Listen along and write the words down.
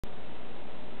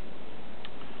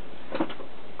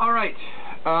Alright,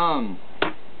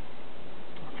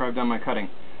 after I've done my cutting.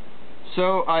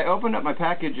 So I opened up my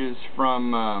packages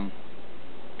from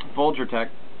Folger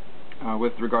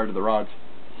with regard to the rods.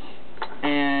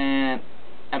 And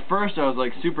at first I was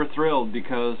like super thrilled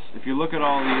because if you look at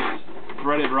all these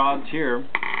threaded rods here,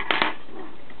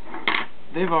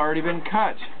 they've already been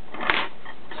cut.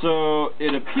 So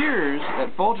it appears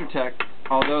that Folger,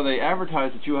 although they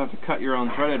advertise that you have to cut your own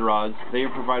threaded rods, they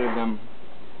have provided them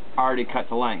already cut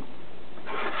to length.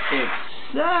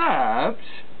 Except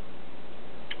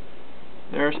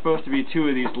there are supposed to be two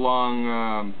of these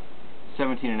long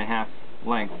 17.5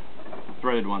 length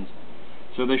threaded ones.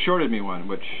 So they shorted me one,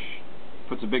 which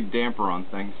puts a big damper on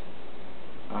things.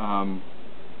 I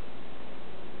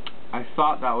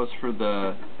thought that was for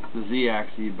the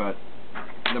Z-axis, but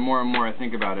the more and more I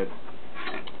think about it,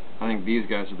 I think these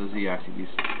guys are the Z-axis, these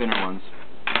thinner ones.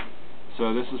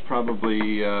 So this is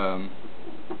probably,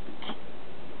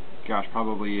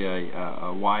 probably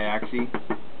a Y-axis,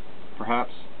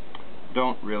 perhaps.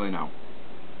 Don't really know.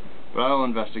 But I will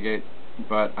investigate.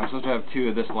 But I'm supposed to have two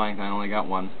of this length, and I only got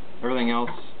one. Everything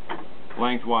else,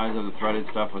 lengthwise of the threaded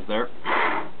stuff, was there.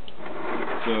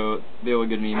 So they will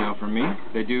get an email from me.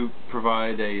 They do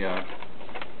provide a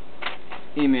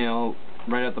email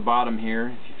right at the bottom here.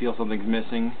 If you feel something's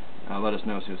missing, let us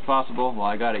know as soon as possible. Well,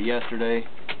 I got it yesterday.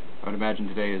 I would imagine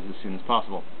today is as soon as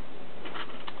possible.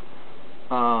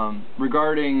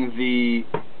 Regarding the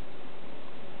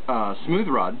smooth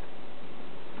rod,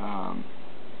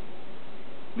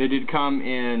 they did come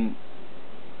in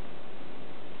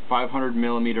 500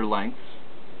 millimeter lengths,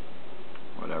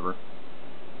 whatever.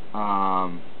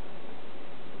 And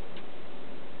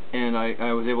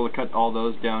I was able to cut all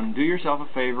those down. Do yourself a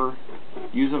favor,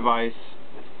 use a vise,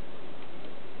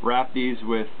 wrap these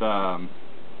with a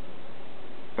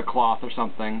cloth or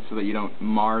something so that you don't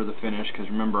mar the finish, because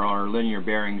remember, our linear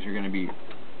bearings are going to be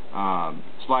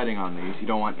sliding on these. You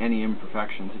don't want any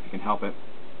imperfections if you can help it.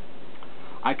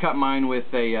 I cut mine with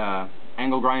a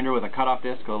angle grinder with a cutoff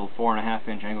disc, a little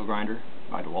 4.5-inch angle grinder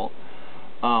by DeWalt.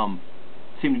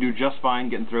 Seemed to do just fine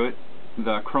getting through it.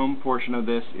 The chrome portion of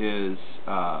this is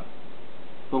a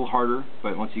little harder,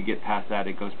 but once you get past that,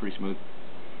 it goes pretty smooth.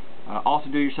 Also,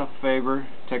 do yourself a favor,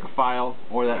 take a file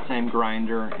or that same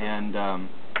grinder and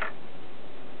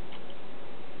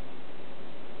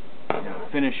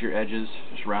finish your edges.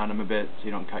 Just round them a bit so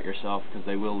you don't cut yourself, because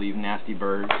they will leave nasty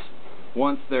burrs.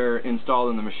 Once they're installed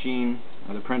in the machine,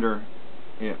 the printer,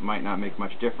 it might not make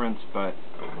much difference, but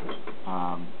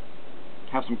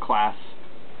have some class.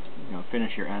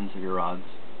 Finish your ends of your rods.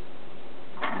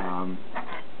 On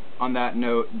that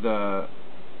note, the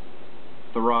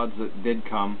rods that did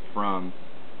come from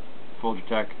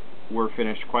Folger were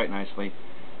finished quite nicely.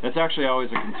 That's actually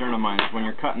always a concern of mine. When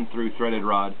you're cutting through threaded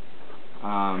rod,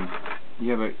 you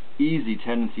have an easy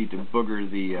tendency to booger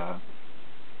the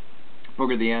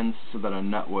ends so that a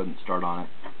nut wouldn't start on it.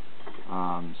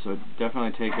 So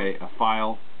definitely take a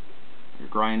file, your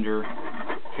grinder,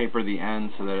 paper the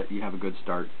ends so that you have a good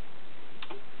start.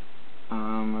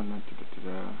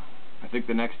 I think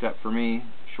the next step for me,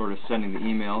 short of sending the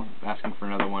email asking for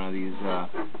another one of these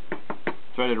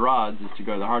threaded rods, is to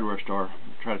go to the hardware store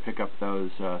and try to pick up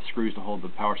those screws to hold the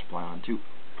power supply on too.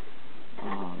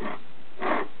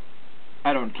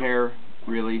 I don't care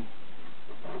really.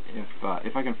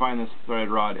 If I can find this threaded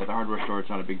rod at the hardware store, it's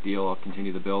not a big deal. I'll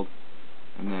continue the build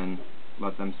and then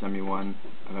let them send me one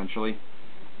eventually.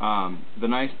 The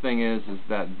nice thing is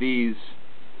that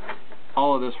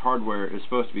all of this hardware is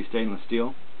supposed to be stainless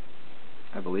steel.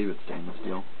 I believe it's stainless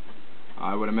steel.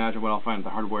 I would imagine what I'll find at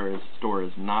the hardware store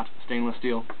is not stainless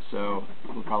steel, so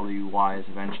it will probably be wise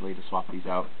eventually to swap these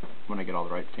out when I get all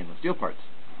the right stainless steel parts.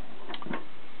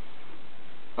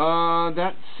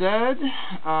 That said,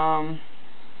 I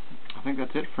think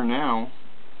that's it for now.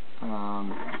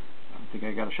 I think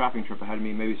I got a shopping trip ahead of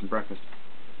me, maybe some breakfast.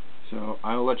 So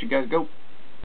I'll let you guys go.